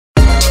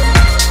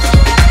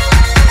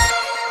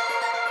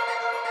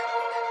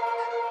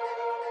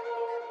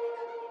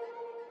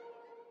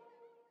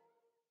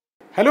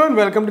Hello and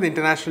welcome to the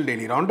International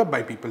Daily Roundup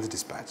by People's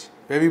Dispatch,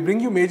 where we bring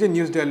you major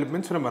news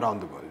developments from around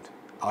the world.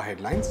 Our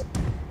headlines: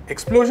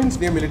 explosions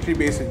near military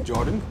base in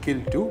Jordan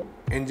killed 2,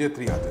 injured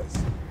 3 others.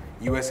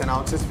 US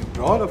announces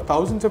withdrawal of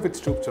thousands of its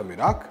troops from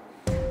Iraq.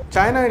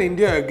 China and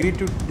India agreed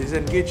to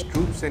disengage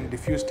troops and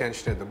diffuse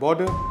tension at the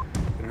border.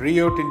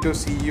 Rio Tinto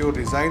CEO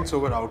resigns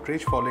over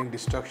outrage following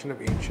destruction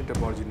of ancient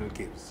Aboriginal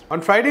caves.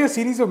 On Friday, a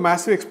series of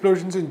massive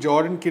explosions in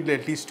Jordan killed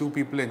at least 2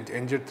 people and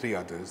injured 3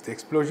 others. The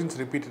explosions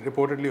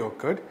reportedly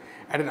occurred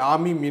at an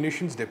army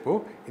munitions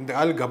depot in the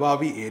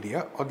Al-Ghabawi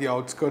area on the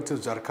outskirts of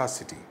Zarqa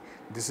city.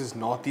 This is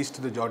northeast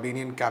of the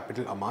Jordanian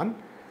capital Amman.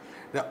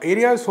 The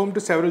area is home to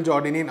several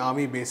Jordanian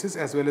army bases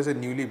as well as a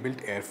newly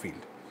built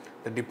airfield.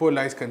 The depot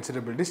lies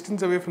considerable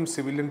distance away from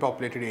civilian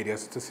populated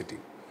areas of the city.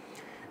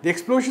 The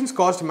explosions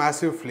caused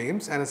massive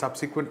flames and a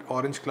subsequent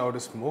orange cloud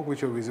of smoke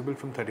which were visible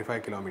from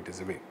 35 kilometers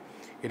away.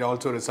 It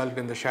also resulted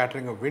in the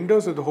shattering of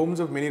windows of the homes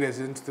of many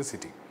residents of the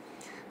city.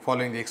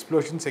 Following the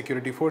explosion,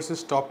 security forces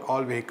stopped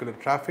all vehicular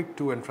traffic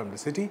to and from the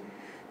city.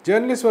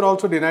 Journalists were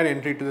also denied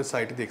entry to the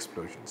site of the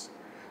explosions.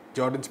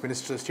 Jordan's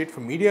Minister of State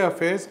for Media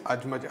Affairs,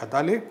 Ahmad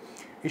Adale,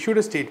 issued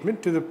a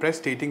statement to the press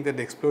stating that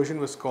the explosion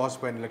was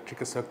caused by an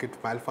electrical circuit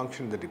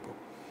malfunction in the depot.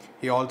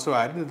 He also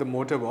added that the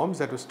mortar bombs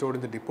that were stored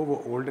in the depot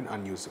were old and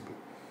unusable.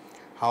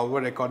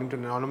 However, according to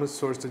an anonymous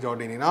source, the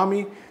Jordanian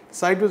army, the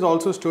site was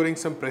also storing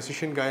some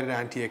precision-guided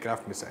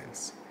anti-aircraft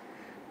missiles.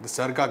 The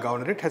Zarqa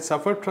governorate had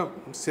suffered from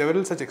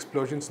several such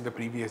explosions in the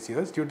previous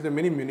years due to the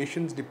many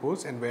munitions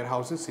depots and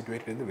warehouses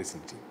situated in the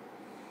vicinity.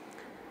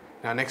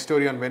 Now, next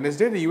story: on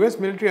Wednesday, the US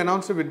military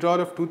announced a withdrawal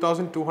of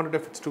 2,200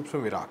 of its troops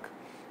from Iraq.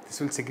 This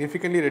will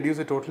significantly reduce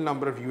the total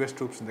number of US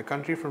troops in the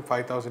country from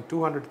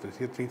 5,200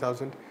 to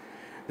 3,000.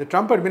 The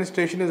Trump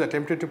administration has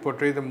attempted to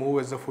portray the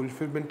move as the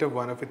fulfillment of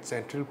one of its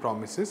central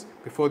promises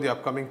before the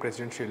upcoming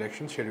presidential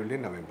election scheduled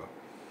in November.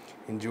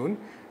 In June,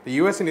 the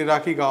US and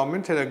Iraqi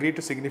governments had agreed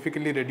to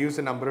significantly reduce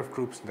the number of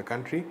troops in the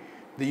country.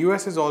 The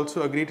US has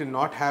also agreed to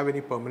not have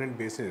any permanent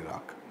base in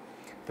Iraq.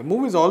 The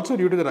move is also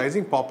due to the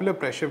rising popular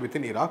pressure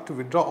within Iraq to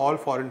withdraw all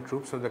foreign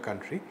troops from the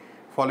country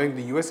following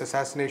the US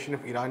assassination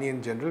of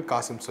Iranian General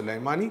Qasem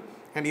Soleimani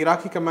and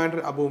Iraqi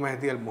commander Abu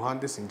Mahdi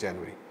al-Muhandis in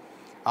January.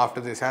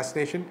 After the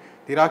assassination,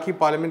 the Iraqi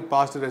parliament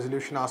passed a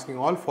resolution asking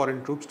all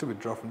foreign troops to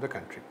withdraw from the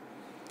country.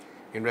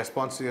 In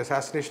response to the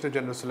assassination of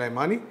General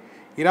Soleimani,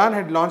 Iran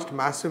had launched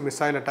massive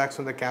missile attacks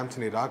on the camps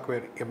in Iraq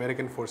where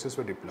American forces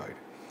were deployed.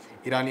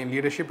 Iranian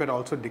leadership had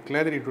also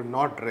declared that it would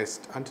not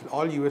rest until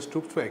all US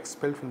troops were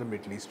expelled from the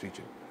Middle East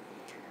region.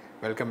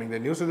 Welcoming the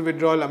news of the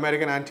withdrawal,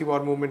 American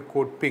anti-war movement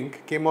Code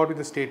Pink came out with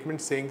a statement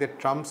saying that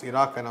Trump's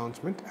Iraq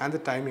announcement and the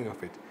timing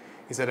of it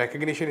is a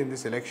recognition in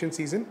this election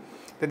season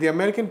that the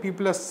American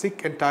people are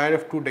sick and tired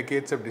of 2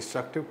 decades of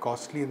destructive,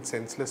 costly and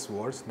senseless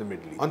wars in the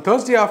Middle East. On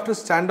Thursday, after a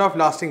standoff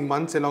lasting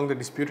months along the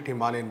disputed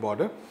Himalayan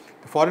border,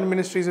 the foreign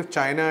ministries of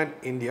China and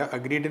India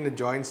agreed in a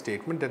joint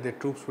statement that their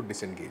troops would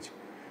disengage.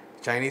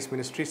 The Chinese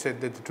ministry said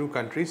that the 2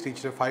 countries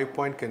reached a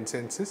 5-point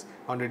consensus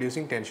on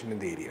reducing tension in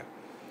the area.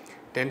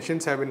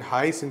 Tensions have been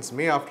high since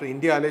May after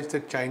India alleged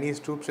that Chinese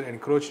troops had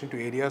encroached into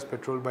areas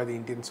patrolled by the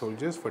Indian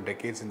soldiers for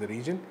decades in the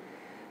region.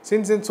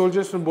 Since then,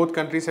 soldiers from both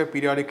countries have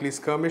periodically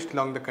skirmished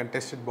along the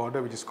contested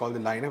border, which is called the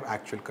line of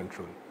actual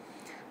control.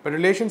 But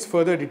relations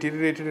further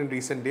deteriorated in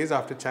recent days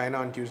after China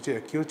on Tuesday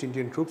accused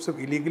Indian troops of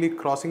illegally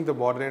crossing the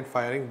border and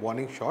firing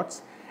warning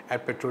shots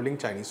at patrolling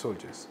Chinese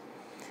soldiers.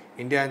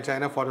 India and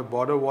China fought a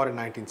border war in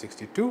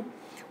 1962.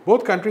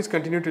 Both countries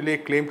continue to lay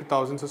claim to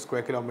thousands of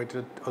square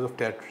kilometers of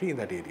territory in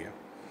that area.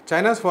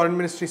 China's foreign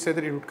ministry said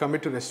that it would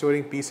commit to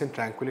restoring peace and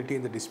tranquility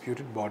in the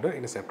disputed border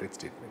in a separate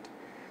statement.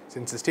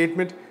 Since the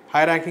statement,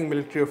 high-ranking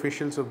military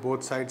officials of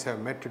both sides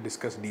have met to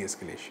discuss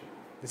de-escalation.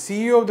 The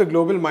CEO of the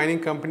global mining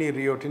company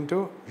Rio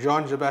Tinto,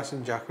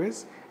 Jean-Sébastien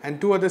Jacques,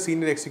 and 2 other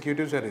senior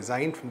executives have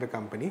resigned from the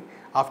company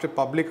after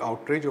public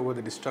outrage over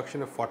the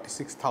destruction of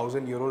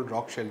 46,000-year-old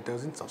rock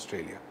shelters in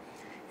Australia.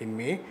 In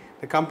May,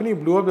 the company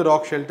blew up the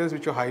rock shelters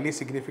which were highly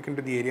significant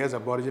to the area's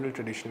Aboriginal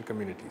traditional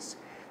communities.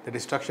 The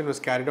destruction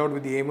was carried out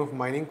with the aim of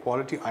mining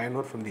quality iron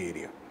ore from the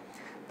area.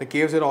 The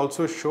caves had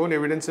also shown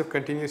evidence of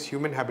continuous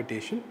human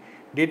habitation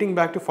dating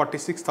back to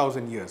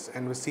 46,000 years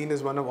and was seen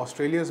as one of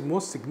Australia's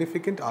most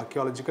significant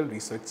archaeological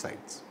research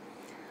sites.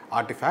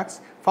 Artifacts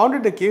found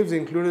at the caves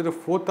included a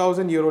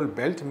 4,000-year-old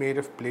belt made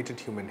of plaited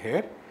human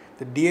hair,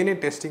 the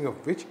DNA testing of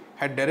which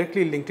had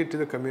directly linked it to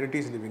the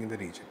communities living in the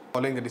region.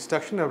 Following the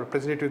destruction, a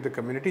representative of the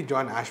community,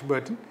 John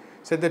Ashburton,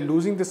 said that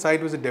losing the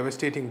site was a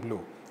devastating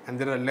blow, and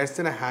there are less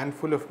than a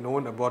handful of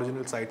known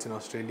Aboriginal sites in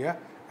Australia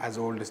as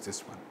old as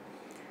this one.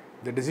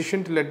 The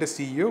decision to let the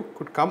CEO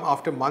could come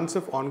after months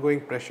of ongoing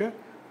pressure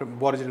from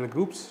Aboriginal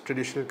groups,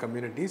 traditional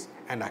communities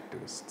and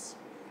activists.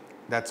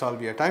 That's all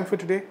we have time for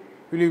today.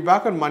 We'll be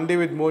back on Monday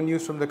with more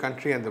news from the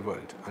country and the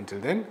world. Until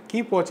then,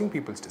 keep watching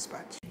People's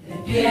Dispatch.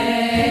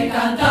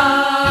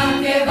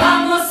 Cantar que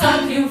vamos a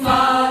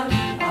triunfar,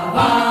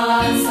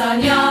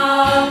 avanza ya.